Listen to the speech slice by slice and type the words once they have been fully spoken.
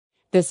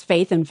This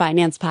Faith and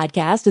Finance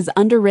podcast is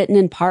underwritten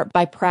in part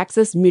by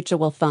Praxis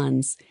Mutual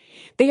Funds.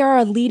 They are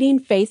a leading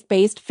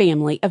faith-based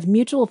family of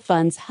mutual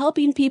funds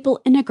helping people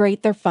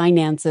integrate their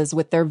finances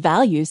with their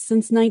values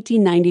since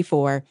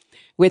 1994.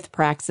 With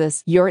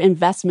Praxis, your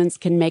investments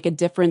can make a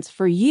difference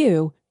for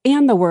you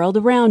and the world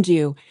around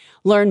you.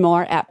 Learn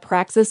more at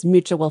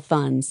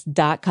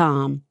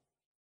praxismutualfunds.com.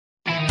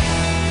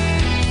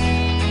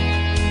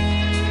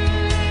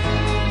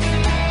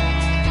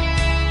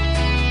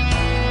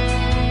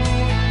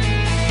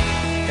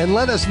 And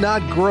let us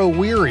not grow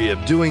weary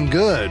of doing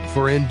good,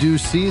 for in due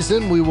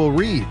season we will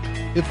reap,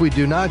 if we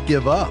do not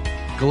give up.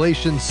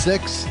 Galatians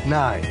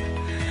 6:9.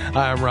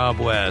 Hi, I'm Rob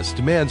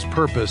West. Man's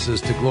purpose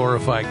is to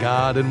glorify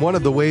God, and one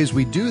of the ways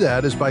we do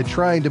that is by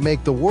trying to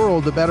make the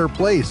world a better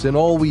place in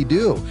all we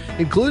do,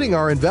 including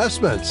our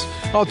investments.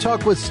 I'll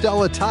talk with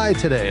Stella Tai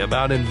today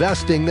about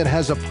investing that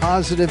has a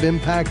positive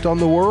impact on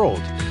the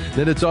world.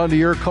 Then it's on to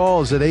your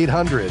calls at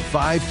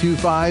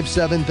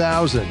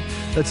 800-525-7000.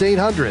 That's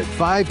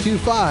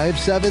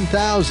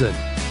 800-525-7000.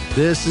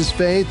 This is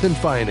Faith and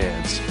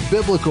Finance,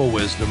 biblical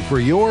wisdom for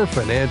your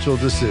financial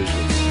decisions.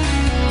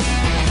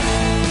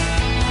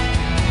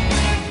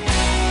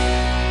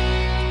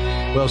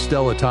 Well,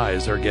 Stella Tai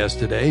is our guest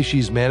today.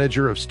 She's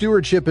manager of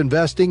stewardship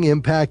investing,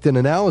 impact, and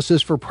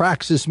analysis for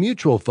Praxis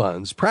Mutual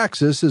Funds.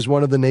 Praxis is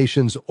one of the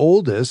nation's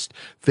oldest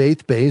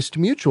faith-based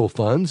mutual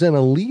funds and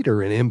a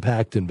leader in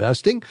impact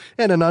investing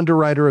and an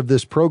underwriter of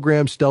this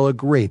program. Stella,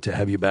 great to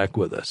have you back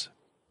with us.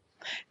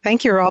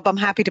 Thank you, Rob. I'm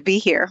happy to be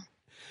here.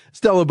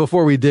 Stella,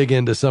 before we dig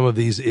into some of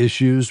these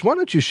issues, why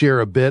don't you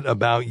share a bit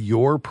about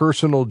your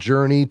personal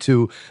journey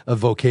to a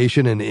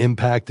vocation in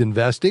impact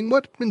investing?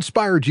 What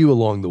inspired you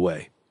along the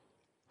way?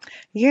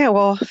 Yeah,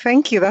 well,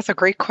 thank you. That's a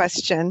great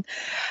question.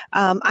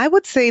 I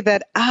would say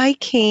that I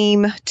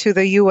came to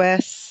the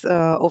U.S.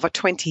 Over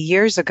 20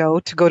 years ago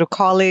to go to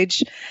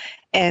college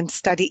and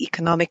study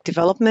economic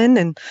development.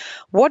 And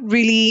what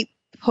really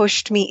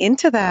pushed me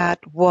into that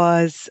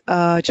was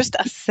just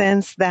a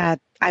sense that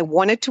I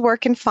wanted to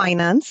work in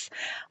finance,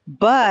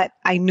 but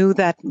I knew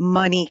that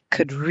money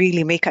could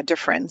really make a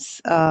difference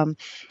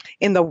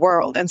in the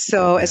world. And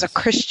so as a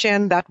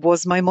Christian, that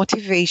was my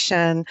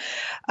motivation.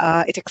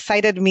 It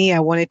excited me.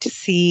 I wanted to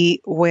see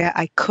where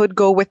I could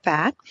go with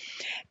that.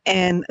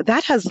 And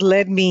that has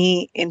led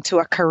me into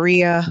a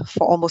career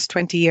for almost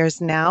 20 years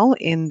now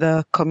in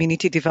the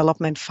community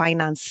development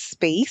finance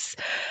space.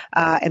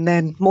 And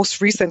then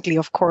most recently,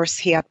 of course,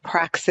 here at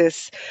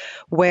Praxis,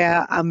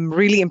 where I'm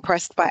really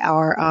impressed by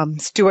our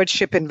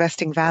stewardship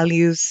investing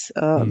values.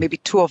 Maybe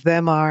two of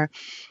them are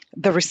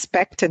the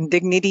respect and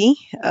dignity,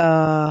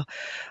 to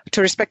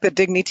respect the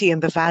dignity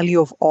and the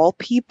value of all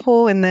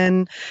people, and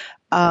then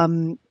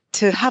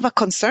to have a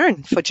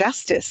concern for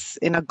justice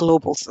in a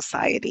global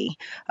society.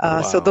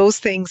 So those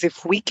things,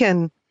 if we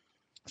can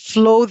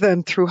flow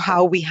them through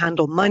how we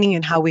handle money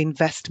and how we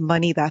invest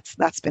money,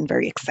 that's been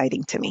very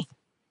exciting to me.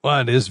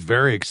 Well, it is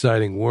very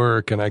exciting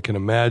work, and I can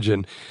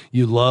imagine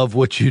you love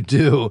what you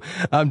do.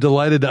 I'm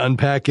delighted to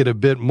unpack it a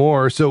bit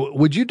more. So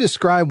would you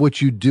describe what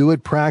you do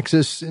at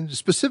Praxis? And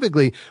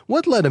specifically,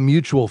 what led a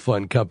mutual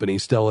fund company,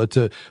 Stella,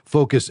 to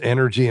focus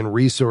energy and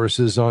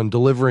resources on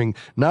delivering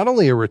not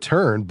only a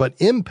return, but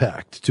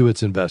impact to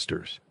its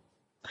investors?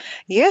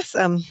 Yes,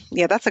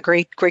 that's a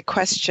great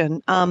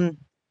question.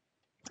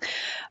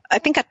 I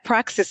think at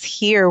Praxis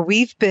here,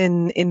 we've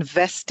been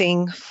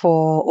investing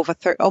for over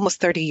almost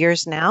 30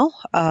 years now.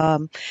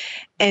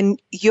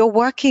 And you're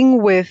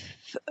working with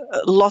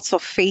lots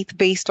of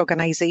faith-based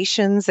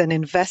organizations and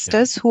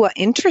investors who are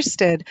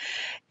interested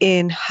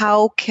in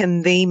how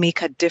can they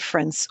make a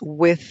difference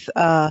with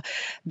their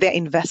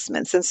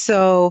investments. And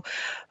so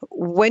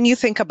when you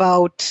think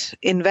about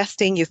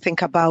investing, you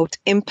think about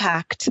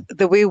impact.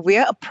 The way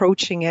we're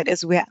approaching it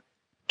is we're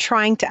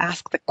trying to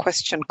ask the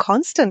question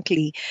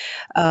constantly,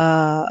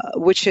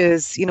 which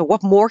is,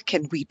 what more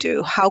can we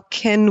do? How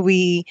can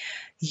we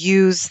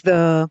use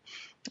the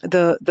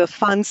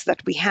funds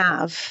that we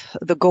have,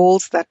 the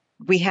goals that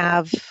we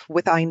have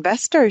with our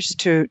investors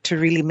to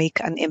really make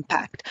an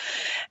impact?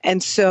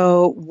 And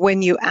so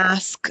when you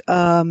ask,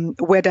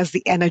 where does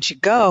the energy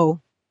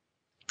go?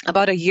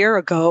 About a year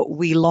ago,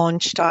 we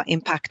launched our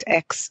Impact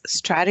X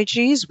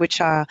strategies, which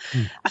are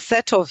a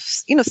set of,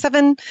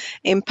 7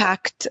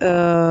 impact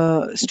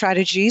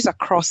strategies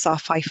across our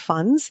 5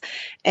 funds.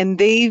 And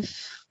they've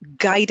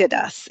guided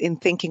us in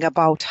thinking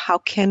about how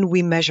can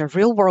we measure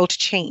real world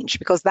change,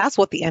 because that's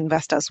what the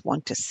investors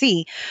want to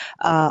see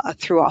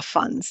through our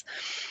funds.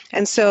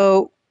 And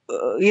so,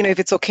 if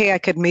it's okay, I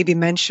could maybe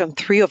mention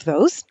 3 of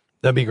those.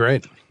 That'd be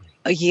great.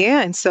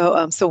 And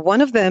so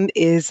one of them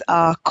is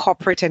our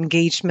corporate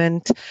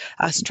engagement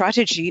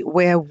strategy,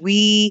 where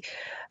we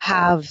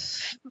have,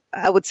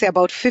 I would say,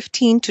 about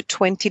 15 to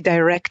 20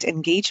 direct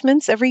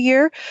engagements every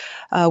year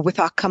with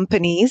our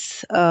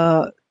companies,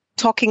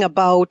 talking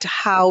about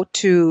how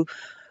to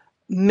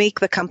make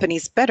the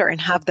companies better and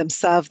have them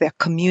serve their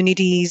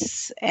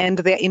communities and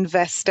their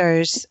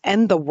investors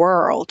and the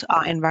world,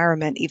 our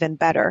environment, even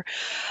better.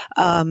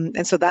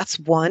 And so that's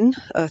one.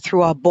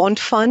 Through our bond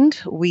fund,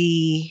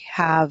 we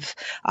have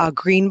our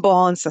green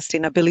bonds,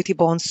 sustainability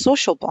bonds,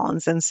 social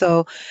bonds. And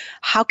so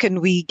how can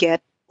we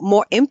get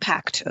more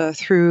impact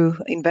through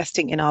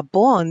investing in our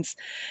bonds?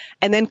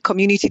 And then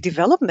community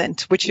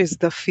development, which is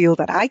the field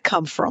that I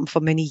come from for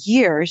many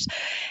years.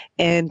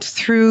 And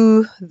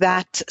through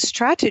that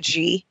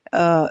strategy,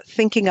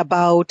 thinking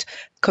about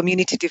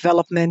community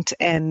development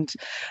and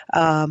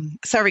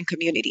serving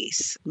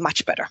communities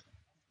much better.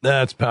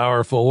 That's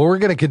powerful. Well, we're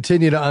going to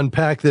continue to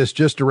unpack this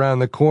just around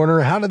the corner.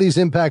 How do these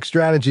impact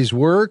strategies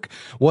work?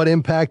 What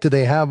impact do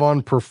they have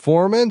on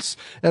performance?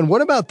 And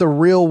what about the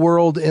real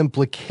world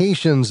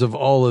implications of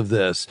all of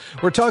this?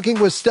 We're talking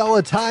with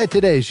Stella Tai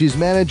today. She's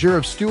manager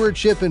of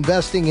stewardship,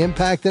 investing,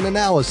 impact, and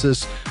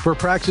analysis for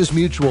Praxis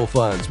Mutual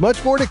Funds.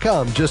 Much more to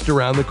come just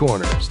around the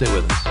corner. Stay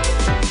with us.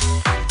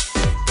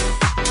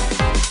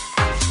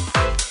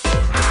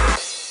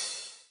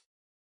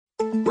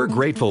 We're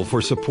grateful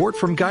for support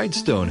from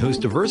Guidestone, whose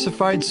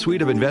diversified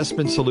suite of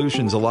investment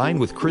solutions align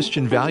with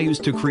Christian values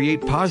to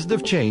create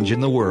positive change in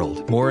the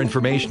world. More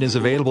information is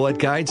available at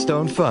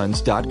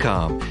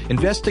GuidestoneFunds.com.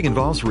 Investing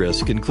involves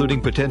risk,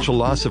 including potential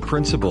loss of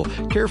principal.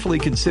 Carefully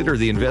consider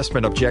the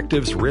investment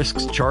objectives,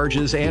 risks,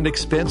 charges, and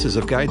expenses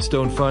of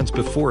Guidestone Funds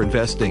before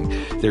investing.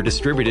 They're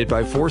distributed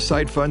by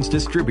Foresight Funds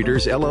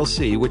Distributors,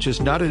 LLC, which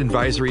is not an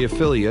advisory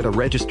affiliate, a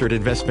registered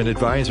investment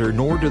advisor,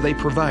 nor do they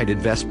provide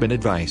investment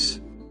advice.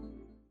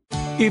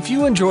 If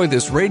you enjoy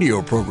this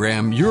radio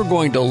program, you're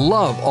going to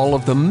love all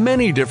of the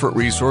many different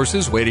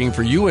resources waiting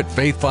for you at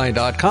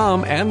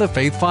faithfi.com and the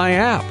FaithFi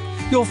app.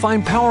 You'll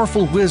find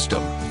powerful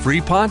wisdom,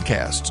 free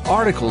podcasts,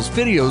 articles,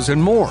 videos,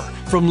 and more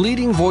from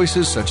leading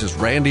voices such as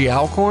Randy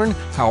Alcorn,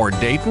 Howard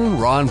Dayton,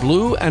 Ron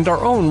Blue, and our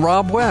own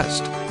Rob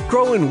West.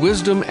 Grow in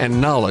wisdom and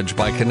knowledge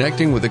by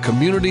connecting with a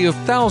community of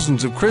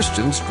thousands of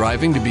Christians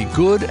striving to be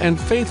good and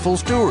faithful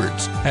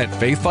stewards at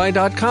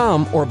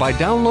faithfi.com or by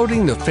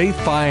downloading the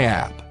FaithFi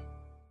app.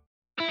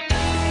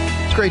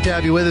 It's great to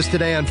have you with us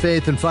today on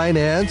Faith and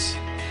Finance.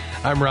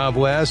 I'm Rob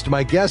West.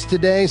 My guest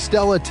today,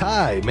 Stella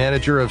Tai,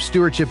 manager of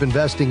stewardship,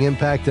 investing,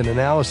 impact, and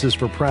analysis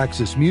for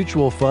Praxis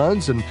Mutual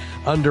Funds and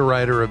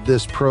underwriter of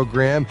this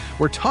program.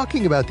 We're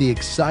talking about the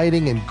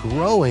exciting and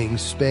growing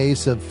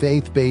space of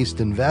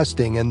faith-based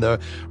investing and the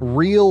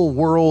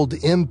real-world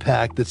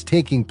impact that's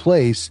taking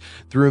place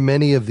through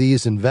many of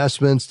these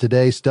investments.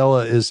 Today,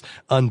 Stella is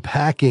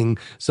unpacking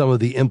some of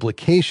the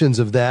implications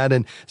of that.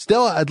 And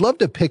Stella, I'd love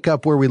to pick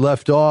up where we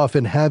left off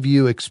and have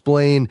you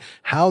explain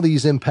how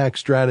these impact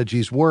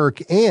strategies work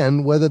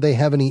and whether they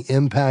have any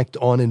impact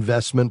on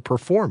investment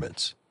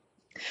performance.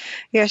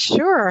 Yeah,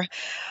 sure.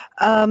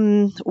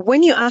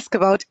 When you ask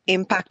about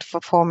impact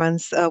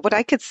performance, what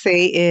I could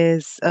say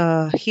is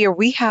here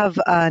we have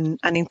an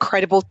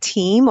incredible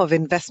team of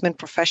investment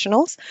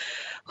professionals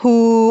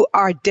who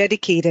are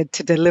dedicated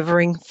to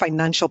delivering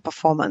financial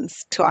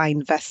performance to our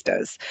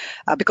investors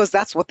because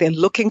that's what they're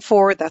looking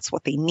for. That's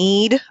what they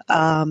need.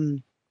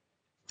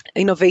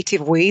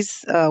 Innovative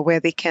ways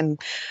where they can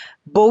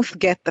both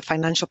get the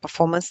financial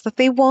performance that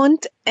they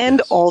want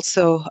and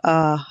also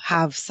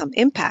have some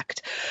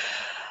impact.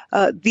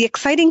 The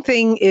exciting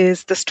thing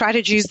is the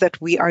strategies that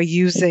we are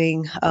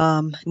using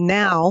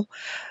now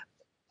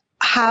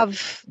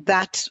have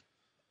that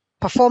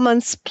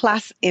performance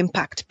plus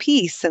impact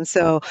piece. And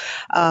so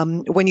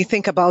when you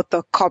think about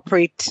the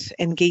corporate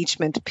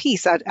engagement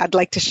piece, I'd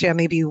like to share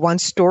maybe one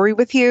story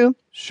with you.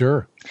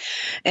 Sure.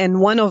 And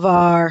one of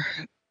our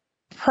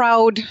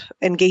proud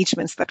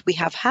engagements that we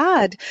have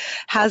had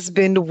has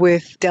been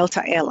with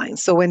Delta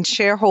Airlines. So when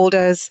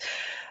shareholders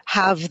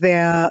have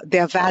their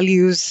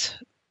values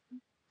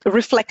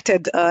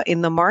reflected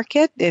in the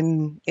market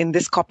in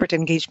this corporate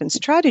engagement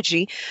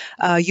strategy,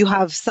 you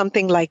have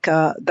something like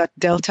that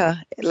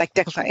Delta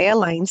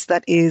Airlines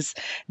that is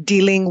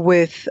dealing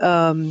with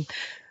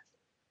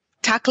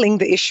tackling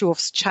the issue of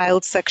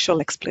child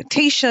sexual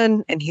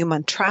exploitation and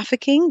human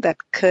trafficking that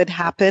could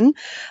happen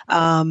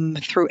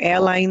through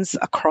airlines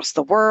across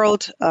the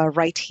world,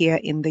 right here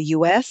in the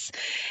U.S.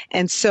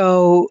 And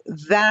so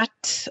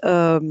that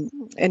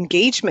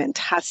engagement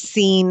has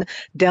seen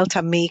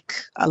Delta make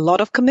a lot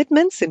of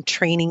commitments in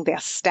training their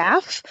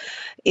staff,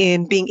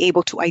 in being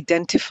able to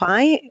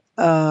identify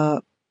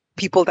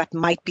people that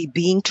might be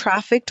being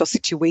trafficked or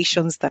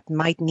situations that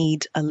might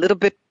need a little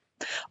bit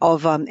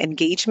of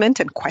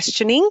engagement and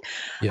questioning,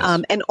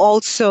 yes. And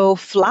also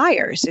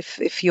flyers.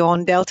 If you're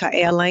on Delta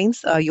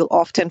Airlines, you'll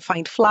often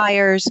find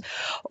flyers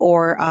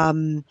or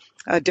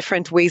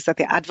different ways that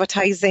they're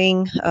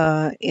advertising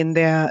in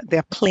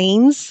their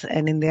planes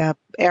and in their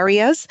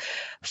areas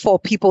for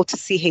people to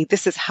see, hey,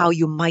 this is how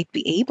you might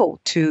be able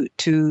to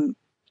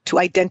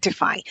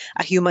identify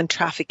a human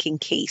trafficking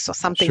case or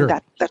something Sure.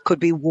 that could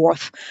be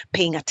worth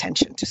paying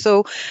attention to.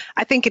 So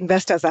I think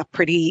investors are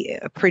pretty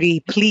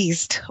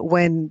pleased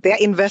when their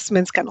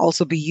investments can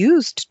also be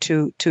used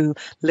to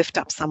lift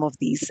up some of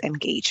these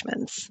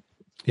engagements.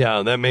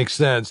 Yeah, that makes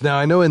sense. Now,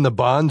 I know in the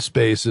bond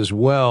space as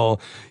well,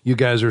 you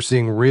guys are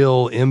seeing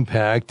real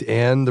impact,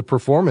 and the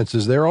performance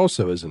is there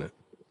also, isn't it?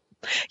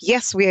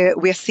 Yes,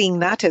 we're seeing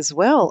that as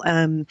well.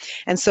 And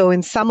so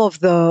in some of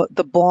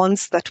the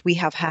bonds that we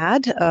have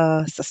had,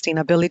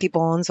 sustainability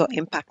bonds or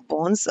impact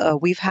bonds,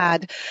 we've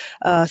had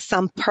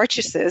some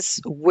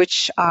purchases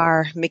which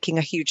are making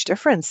a huge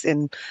difference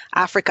in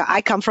Africa.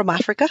 I come from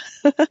Africa,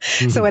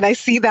 so when I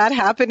see that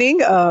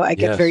happening, I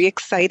get very Yes.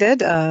 excited.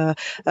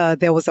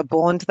 There was a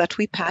bond that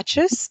we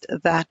purchased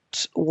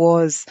that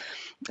was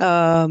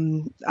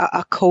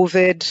a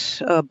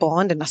COVID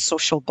bond and a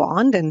social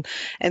bond, and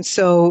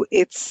so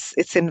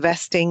it's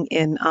investing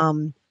in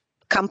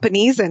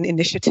companies and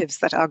initiatives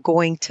that are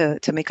going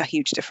to make a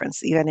huge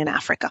difference, even in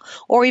Africa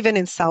or even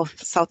in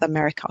South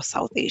America or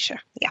South Asia.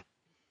 Yeah.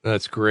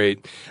 That's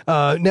great.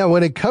 Now,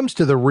 when it comes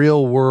to the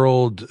real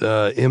world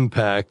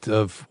impact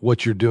of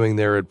what you're doing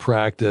there at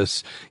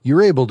Practice,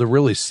 you're able to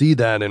really see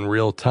that in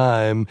real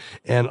time.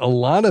 And a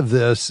lot of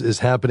this is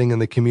happening in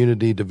the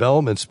community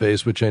development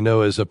space, which I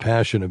know is a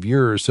passion of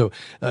yours. So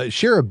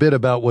share a bit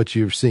about what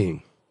you're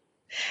seeing.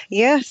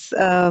 Yes.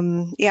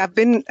 Yeah, I've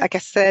been, like I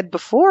said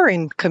before,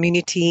 in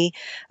community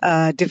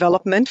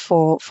development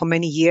for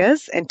many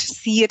years, and to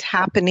see it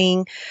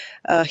happening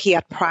here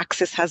at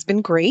Praxis has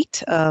been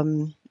great.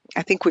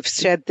 I think we've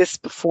shared this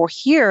before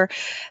here,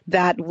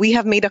 that we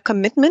have made a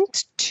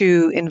commitment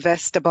to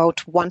invest about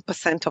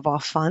 1% of our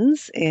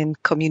funds in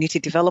community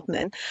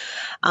development.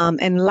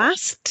 And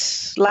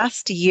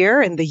last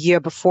year and the year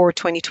before,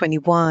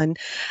 2021,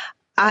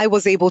 I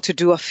was able to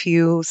do a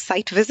few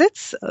site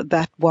visits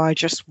that were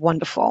just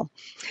wonderful.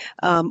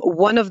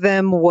 One of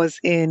them was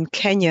in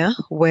Kenya,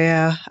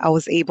 where I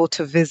was able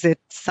to visit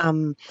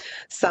some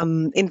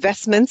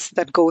investments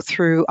that go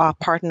through our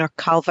partner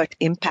Calvert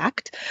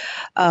Impact.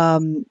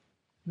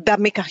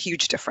 That make a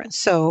huge difference.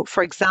 So,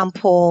 for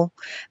example,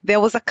 there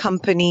was a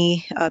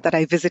company that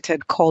I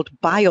visited called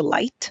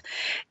BioLite,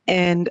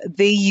 and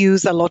they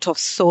use a lot of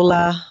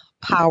solar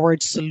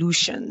powered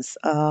solutions.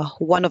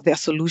 One of their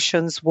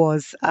solutions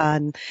was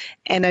an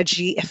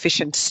energy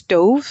efficient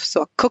stove,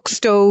 so a cook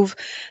stove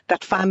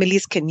that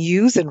families can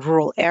use in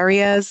rural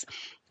areas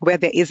where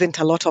there isn't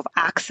a lot of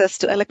access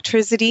to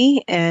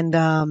electricity, and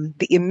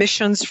the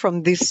emissions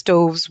from these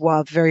stoves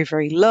were very,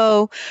 very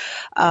low.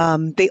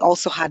 They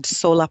also had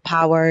solar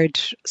powered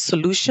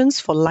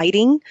solutions for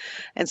lighting.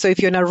 And so if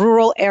you're in a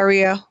rural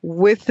area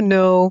with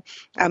no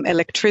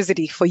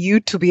electricity, for you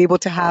to be able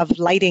to have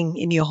lighting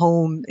in your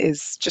home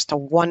is just a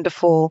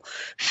wonderful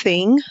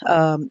thing,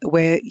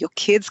 where your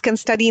kids can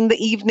study in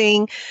the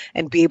evening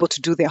and be able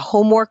to do their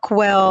homework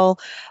well.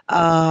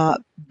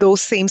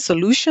 Those same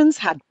solutions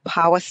had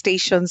power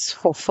stations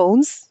for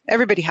phones.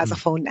 Everybody has a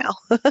phone now,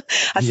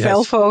 a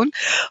cell Yes. phone,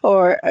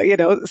 or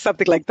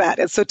something like that.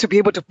 And so to be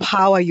able to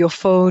power your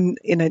phone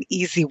in an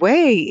easy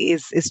way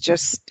is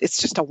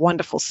just a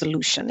wonderful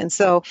solution. And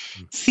so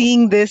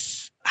seeing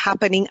this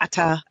happening at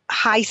a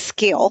high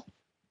scale,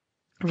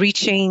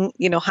 reaching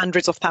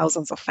hundreds of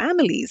thousands of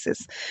families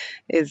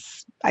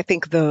is I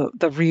think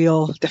the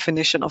real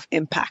definition of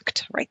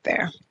impact right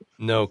there.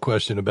 No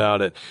question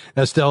about it.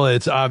 Now, Stella,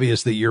 it's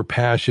obvious that your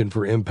passion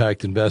for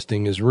impact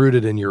investing is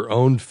rooted in your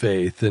own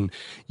faith, and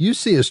you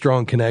see a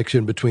strong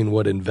connection between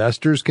what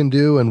investors can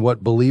do and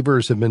what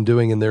believers have been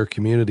doing in their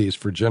communities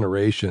for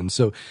generations.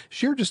 So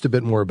share just a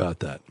bit more about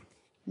that.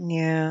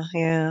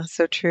 Yeah,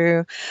 so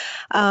true.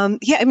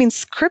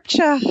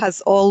 Scripture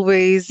has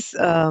always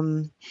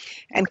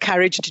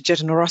encouraged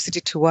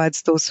generosity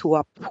towards those who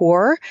are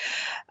poor.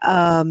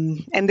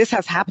 And this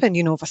has happened,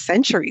 over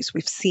centuries.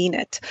 We've seen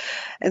it.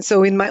 And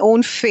so in my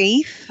own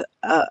faith,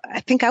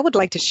 I think I would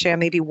like to share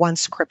maybe one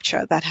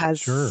scripture that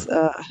has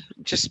Sure.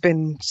 just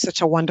been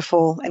such a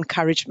wonderful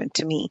encouragement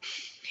to me.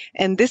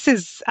 And this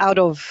is out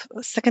of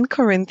 2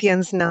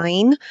 Corinthians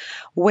 9,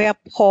 where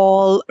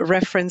Paul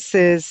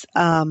references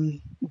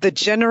the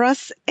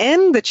generous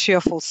and the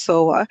cheerful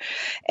sower.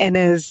 And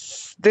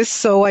as this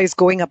sower is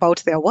going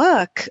about their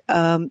work,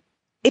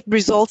 it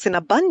results in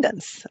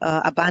abundance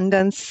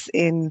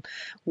in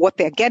what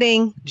they're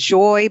getting,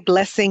 joy,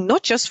 blessing,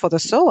 not just for the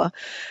sower,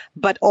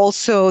 but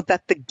also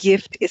that the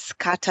gift is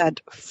scattered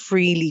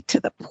freely to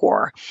the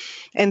poor.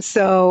 And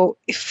so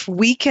if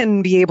we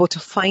can be able to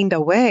find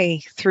a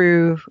way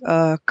through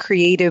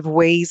creative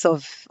ways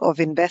of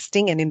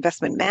investing and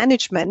investment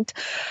management,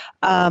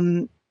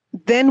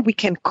 then we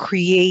can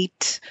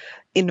create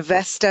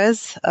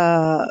investors,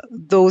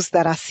 those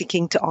that are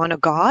seeking to honor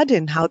God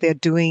in how they're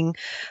doing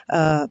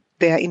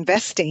their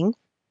investing,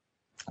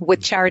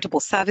 with charitable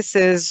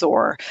services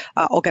or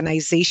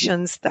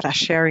organizations that are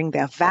sharing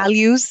their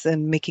values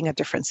and making a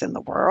difference in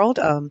the world.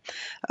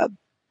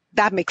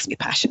 That makes me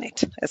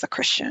passionate as a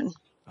Christian.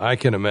 I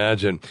can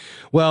imagine.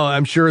 Well,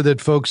 I'm sure that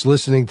folks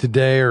listening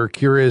today are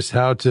curious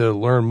how to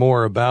learn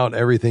more about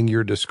everything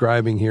you're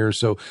describing here.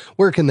 So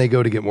where can they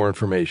go to get more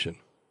information?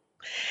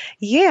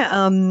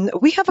 Yeah,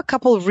 we have a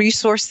couple of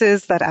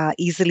resources that are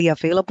easily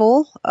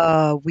available.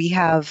 We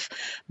have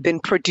been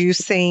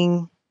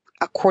producing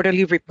a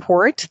quarterly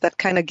report that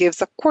kind of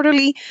gives a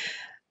quarterly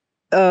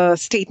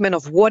statement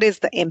of what is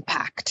the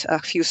impact, a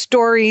few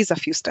stories, a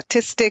few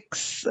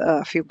statistics,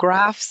 a few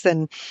graphs,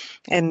 and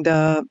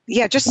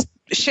just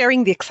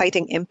sharing the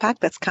exciting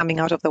impact that's coming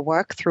out of the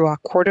work through our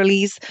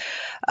quarterlies.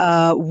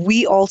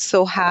 We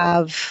also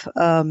have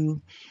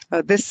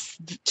this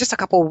just a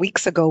couple of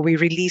weeks ago, we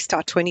released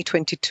our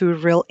 2022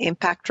 Real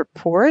Impact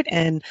Report,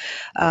 and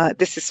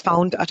this is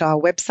found at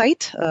our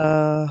website,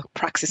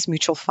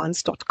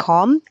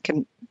 praxismutualfunds.com. You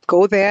can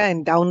go there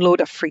and download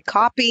a free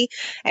copy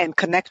and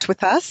connect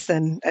with us,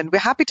 and we're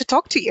happy to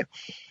talk to you.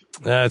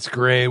 That's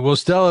great. Well,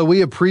 Stella,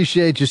 we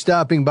appreciate you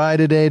stopping by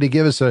today to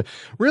give us a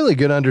really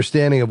good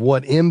understanding of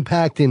what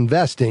impact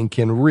investing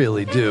can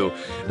really do.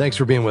 Thanks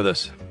for being with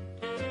us.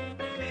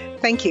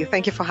 Thank you.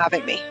 Thank you for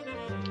having me.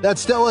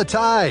 That's Stella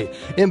Tai,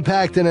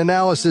 Impact and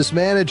Analysis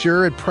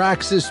Manager at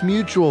Praxis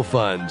Mutual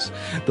Funds.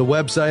 The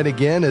website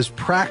again is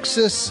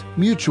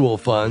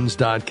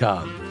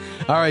praxismutualfunds.com.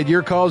 All right,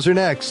 your calls are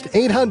next.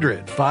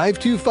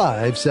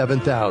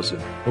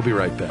 800-525-7000. We'll be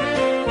right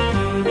back.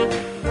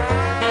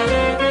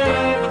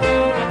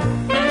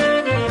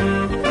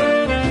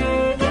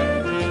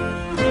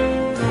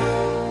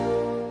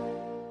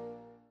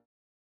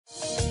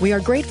 We are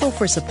grateful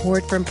for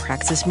support from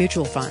Praxis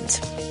Mutual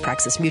Funds.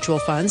 Praxis Mutual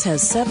Funds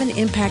has 7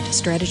 impact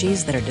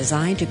strategies that are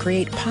designed to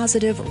create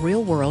positive,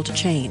 real-world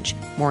change.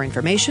 More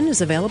information is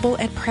available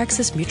at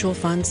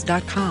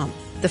praxismutualfunds.com.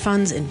 The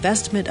fund's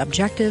investment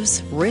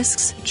objectives,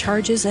 risks,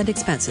 charges, and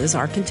expenses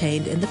are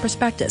contained in the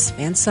prospectus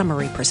and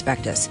summary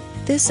prospectus.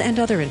 This and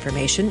other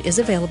information is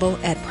available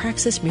at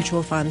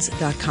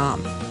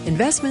praxismutualfunds.com.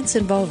 Investments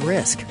involve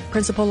risk.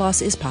 Principal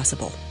loss is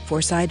possible.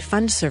 Foreside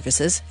Fund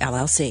Services,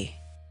 LLC.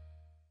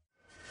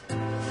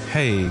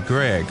 Hey,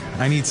 Greg,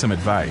 I need some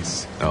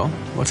advice. Oh,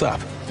 what's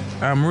up?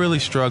 I'm really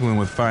struggling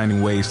with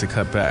finding ways to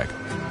cut back.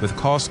 With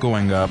costs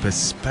going up,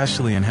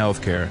 especially in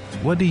healthcare,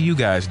 what do you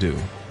guys do?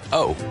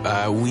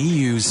 We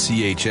use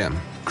CHM,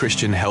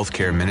 Christian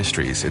Healthcare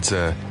Ministries. It's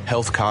a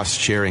health cost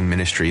sharing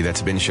ministry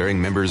that's been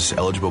sharing members'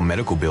 eligible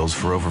medical bills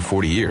for over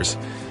 40 years.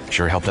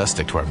 Sure helped us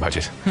stick to our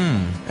budget.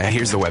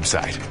 Here's the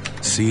website,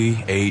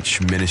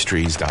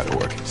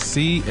 chministries.org.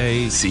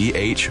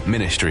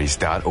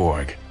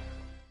 chministries.org.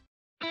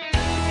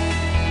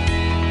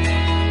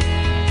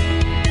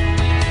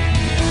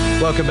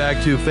 Welcome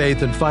back to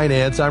Faith and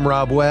Finance. I'm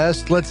Rob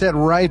West. Let's head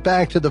right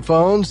back to the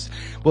phones.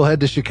 We'll head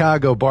to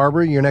Chicago.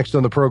 Barbara, you're next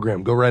on the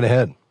program. Go right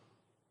ahead.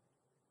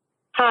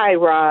 Hi,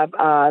 Rob.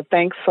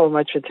 Thanks so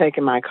much for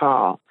taking my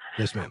call.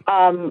 Yes, ma'am.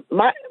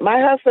 My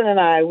husband and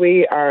I,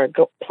 we are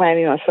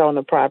planning on selling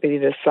the property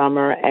this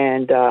summer,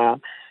 and I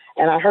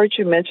heard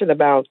you mention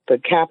about the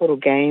capital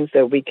gains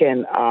that we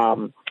can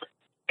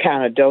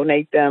kind of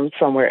donate them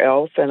somewhere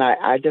else, and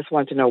I just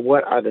want to know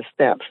what are the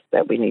steps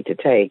that we need to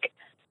take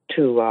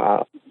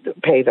to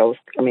pay those,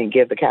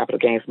 give the capital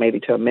gains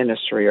maybe to a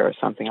ministry or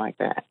something like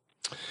that.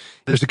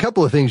 There's a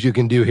couple of things you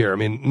can do here.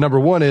 Number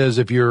one is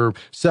if you're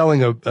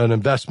selling an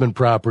investment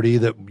property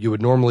that you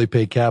would normally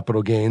pay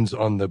capital gains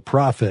on the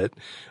profit,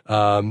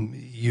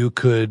 you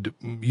could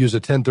use a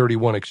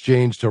 1031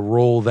 exchange to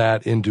roll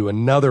that into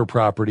another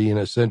property and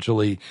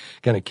essentially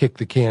kind of kick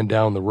the can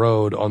down the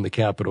road on the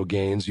capital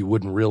gains. You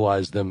wouldn't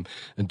realize them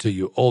until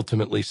you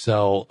ultimately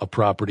sell a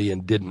property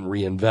and didn't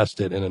reinvest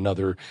it in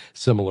another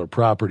similar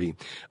property.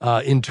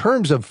 In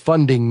terms of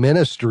funding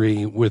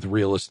ministry with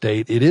real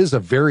estate, it is a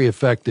very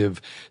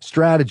effective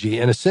strategy.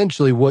 And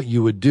essentially what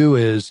you would do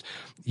is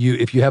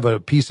if you have a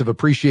piece of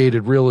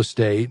appreciated real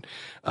estate,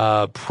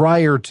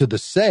 prior to the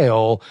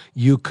sale,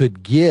 you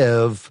could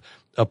give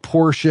a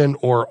portion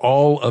or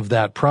all of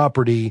that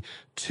property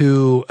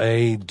to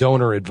a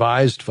donor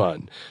advised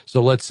fund.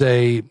 So let's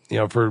say,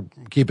 for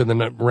keeping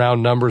the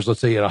round numbers, let's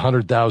say you had a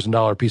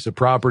 $100,000 piece of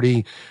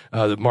property,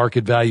 the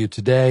market value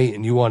today,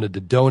 and you wanted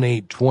to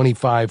donate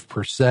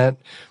 25%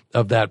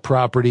 of that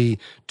property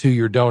to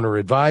your donor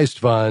advised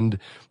fund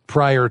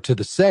prior to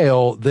the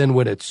sale. Then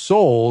when it's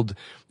sold,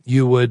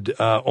 you would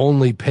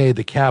only pay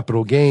the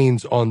capital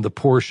gains on the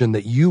portion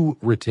that you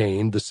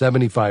retained, the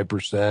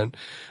 75%,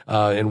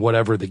 and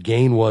whatever the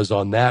gain was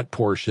on that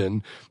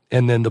portion.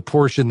 And then the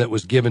portion that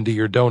was given to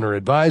your donor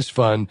advised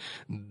fund,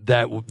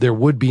 that there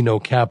would be no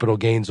capital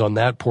gains on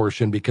that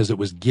portion because it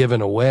was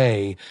given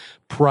away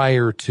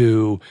prior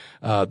to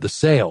the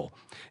sale.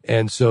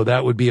 And so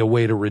that would be a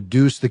way to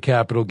reduce the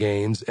capital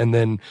gains. And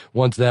then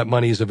once that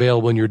money is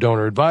available in your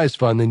donor advised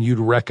fund, then you'd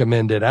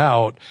recommend it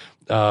out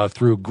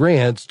through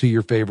grants to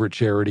your favorite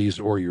charities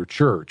or your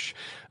church.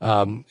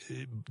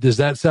 Does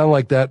that sound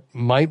like that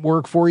might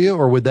work for you,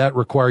 or would that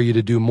require you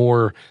to do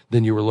more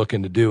than you were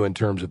looking to do in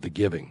terms of the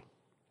giving?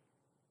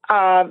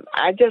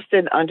 I just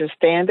didn't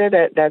understand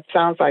it. That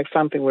sounds like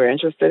something we're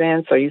interested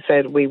in. So you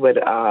said we would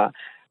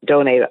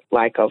donate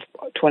like a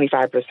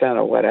 25%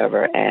 or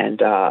whatever,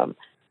 and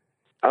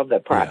of the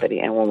property,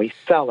 and when we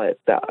sell it,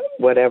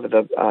 whatever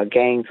the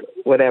gains,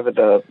 whatever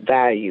the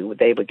value,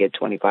 they would get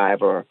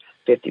 25 or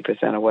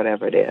 50% or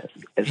whatever it is.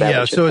 Is that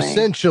what so you're saying?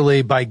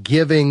 essentially by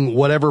giving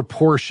whatever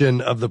portion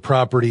of the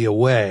property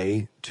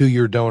away to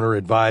your donor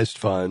advised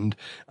fund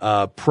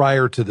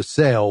prior to the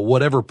sale,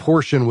 whatever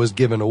portion was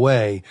given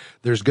away,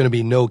 there's going to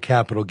be no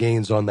capital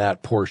gains on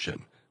that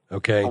portion.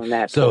 Okay. On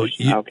that so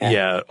portion.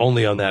 yeah,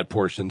 only on that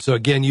portion. So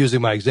again,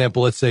 using my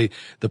example, let's say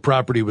the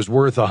property was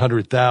worth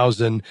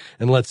 100,000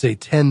 and let's say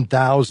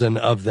 10,000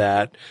 of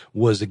that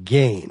was a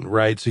gain,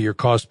 right? So your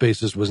cost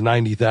basis was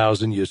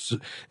 90,000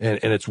 and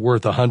it's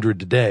worth 100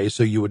 today.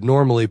 So you would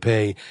normally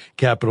pay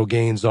capital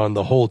gains on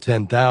the whole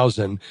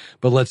 10,000,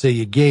 but let's say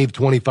you gave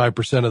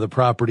 25% of the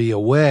property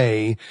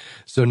away.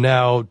 So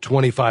now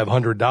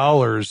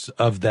 $2,500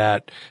 of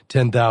that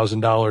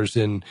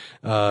 $10,000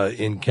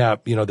 in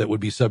cap, that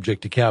would be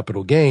subject to capital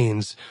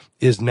gains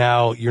is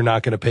now you're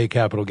not going to pay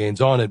capital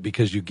gains on it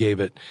because you gave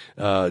it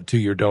to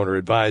your donor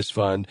advised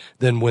fund.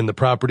 Then when the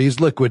property is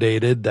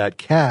liquidated, that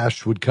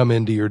cash would come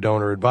into your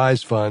donor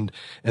advised fund,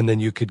 and then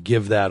you could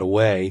give that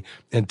away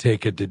and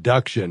take a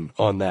deduction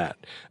on that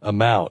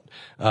amount,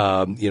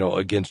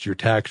 against your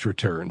tax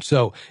return.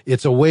 So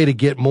it's a way to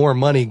get more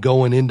money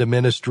going into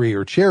ministry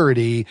or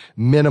charity,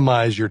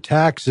 minimize your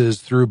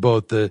taxes through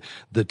both the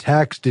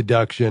tax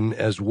deduction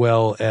as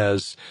well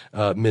as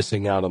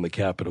missing out on the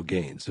capital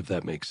gains, if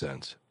that makes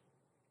sense.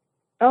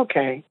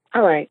 Okay.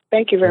 All right.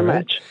 Thank you very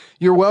much.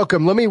 You're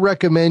welcome. Let me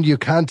recommend you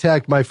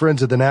contact my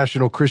friends at the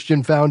National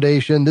Christian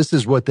Foundation. This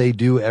is what they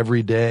do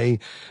every day,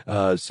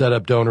 set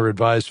up donor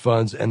advised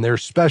funds, and their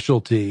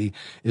specialty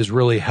is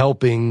really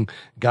helping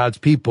God's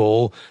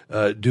people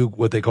do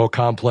what they call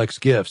complex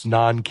gifts,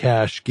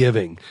 non-cash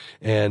giving.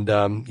 And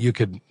you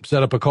could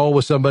set up a call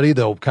with somebody.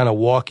 They'll kind of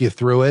walk you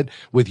through it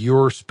with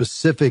your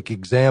specific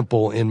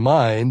example in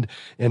mind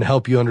and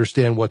help you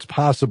understand what's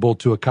possible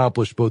to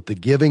accomplish both the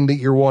giving that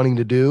you're wanting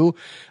to do,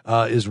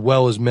 as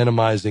well as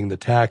minimizing the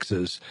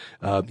taxes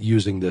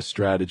using this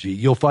strategy.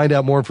 You'll find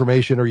out more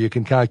information, or you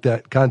can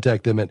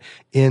contact them at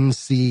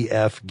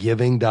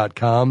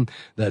ncfgiving.com.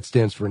 That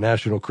stands for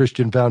National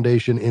Christian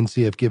Foundation,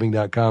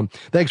 ncfgiving.com.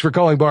 Thanks for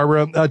calling,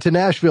 Barbara. To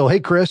Nashville.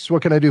 Hey, Chris,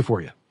 what can I do for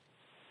you?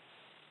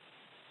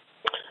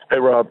 Hey,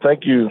 Rob,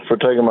 thank you for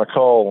taking my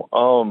call.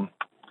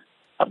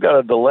 I've got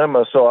a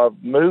dilemma. So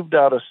I've moved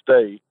out of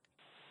state,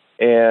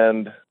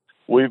 and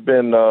we've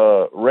been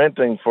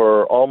renting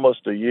for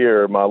almost a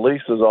year. My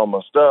lease is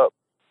almost up.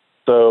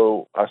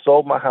 So I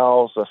sold my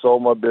house. I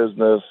sold my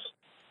business.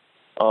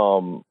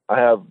 I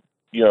have,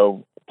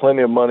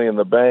 plenty of money in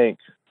the bank.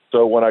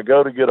 So when I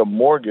go to get a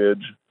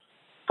mortgage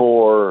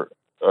for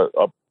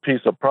a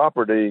piece of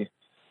property,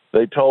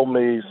 they told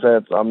me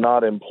since I'm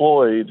not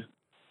employed,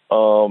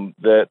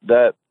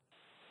 that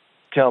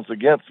counts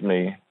against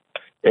me.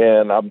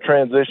 And I'm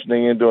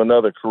transitioning into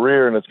another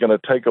career, and it's going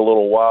to take a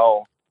little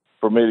while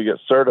for me to get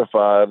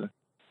certified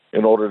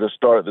in order to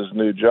start this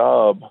new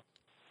job.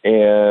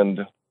 And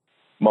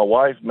my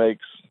wife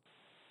makes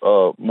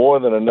more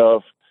than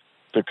enough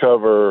to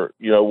cover,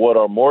 what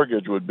our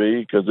mortgage would be,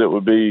 because it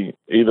would be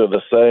either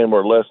the same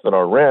or less than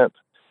our rent.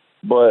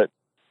 But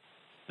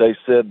they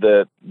said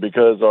that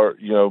because of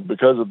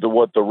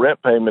what the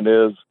rent payment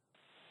is,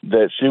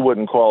 that she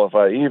wouldn't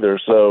qualify either.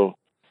 So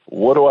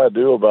what do I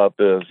do about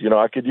this?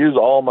 I could use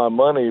all my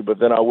money, but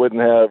then I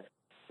wouldn't have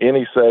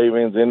any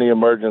savings, any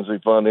emergency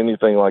fund,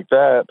 anything like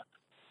that.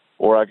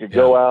 Or I could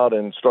go out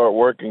and start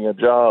working a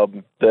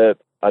job that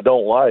I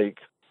don't like,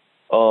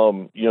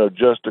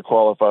 just to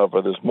qualify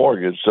for this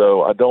mortgage.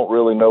 So I don't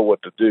really know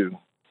what to do.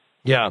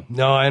 Yeah,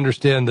 no, I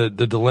understand the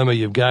dilemma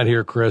you've got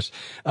here, Chris.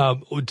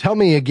 Tell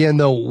me again,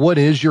 though, what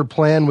is your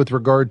plan with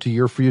regard to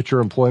your future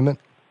employment?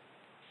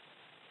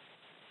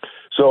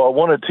 So I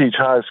want to teach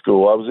high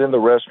school. I was in the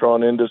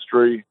restaurant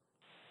industry.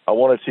 I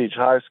want to teach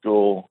high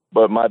school,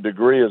 but my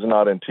degree is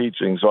not in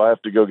teaching, so I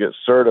have to go get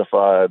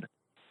certified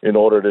in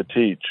order to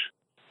teach.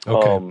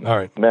 Okay, all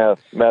right.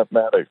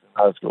 Mathematics in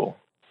high school.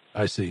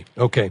 I see.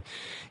 Okay.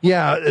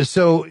 Yeah.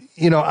 So,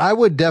 I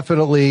would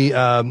definitely,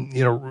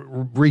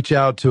 reach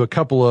out to a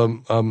couple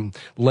of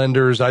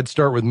lenders. I'd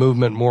start with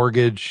Movement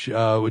Mortgage,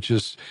 which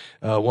is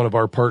one of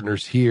our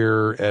partners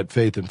here at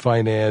Faith and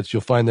Finance.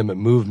 You'll find them at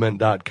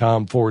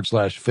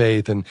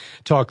movement.com/faith and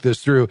talk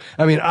this through.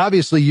 I mean,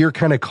 obviously you're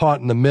kind of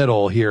caught in the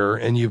middle here,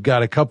 and you've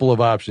got a couple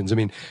of options. I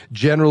mean,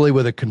 generally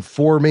with a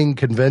conforming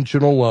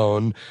conventional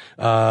loan,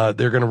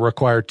 they're going to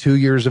require 2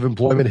 years of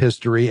employment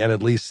history and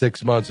at least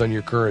 6 months on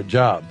your current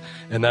job.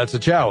 And that's a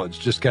challenge,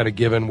 just kind of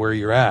given where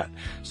you're at.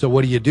 So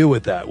what do you do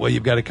with that? Well,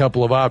 you've got a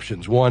couple of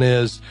options. One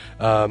is,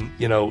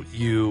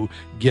 you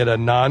get a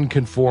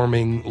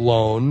non-conforming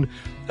loan,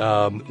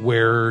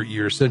 where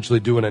you're essentially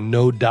doing a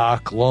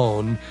no-doc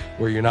loan,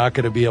 where you're not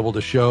going to be able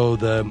to show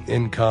the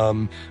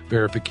income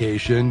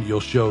verification.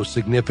 You'll show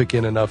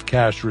significant enough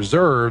cash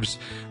reserves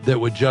that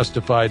would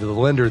justify to the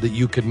lender that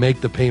you could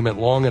make the payment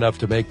long enough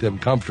to make them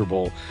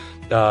comfortable.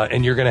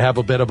 And you're going to have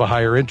a bit of a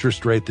higher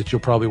interest rate that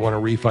you'll probably want to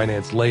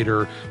refinance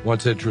later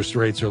once interest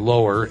rates are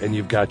lower and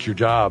you've got your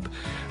job.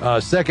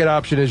 Second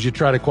option is you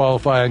try to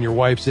qualify on your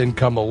wife's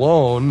income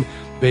alone,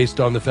 based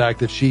on the fact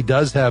that she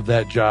does have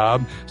that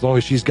job, as long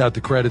as she's got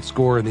the credit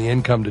score and the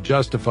income to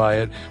justify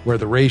it, where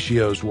the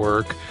ratios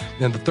work.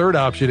 And the third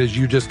option is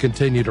you just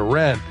continue to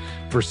rent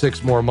for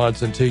 6 more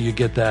months until you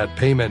get that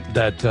payment,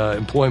 that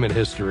employment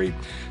history.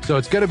 So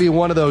it's going to be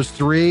one of those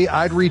 3.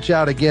 I'd reach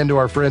out again to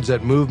our friends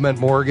at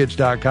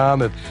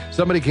movementmortgage.com. If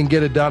somebody can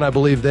get it done, I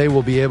believe they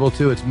will be able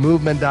to. It's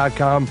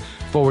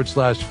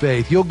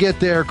movement.com/faith. You'll get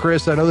there,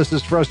 Chris. I know this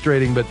is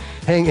frustrating, but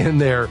hang in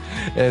there.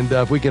 And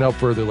if we can help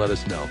further, let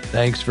us know.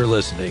 Thanks for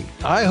listening.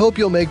 I hope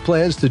you'll make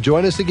plans to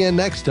join us again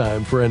next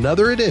time for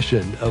another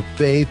edition of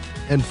Faith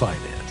and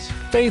Finance.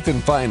 Faith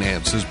and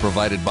Finance is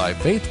provided by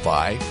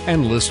FaithFi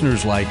and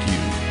listeners like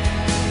you.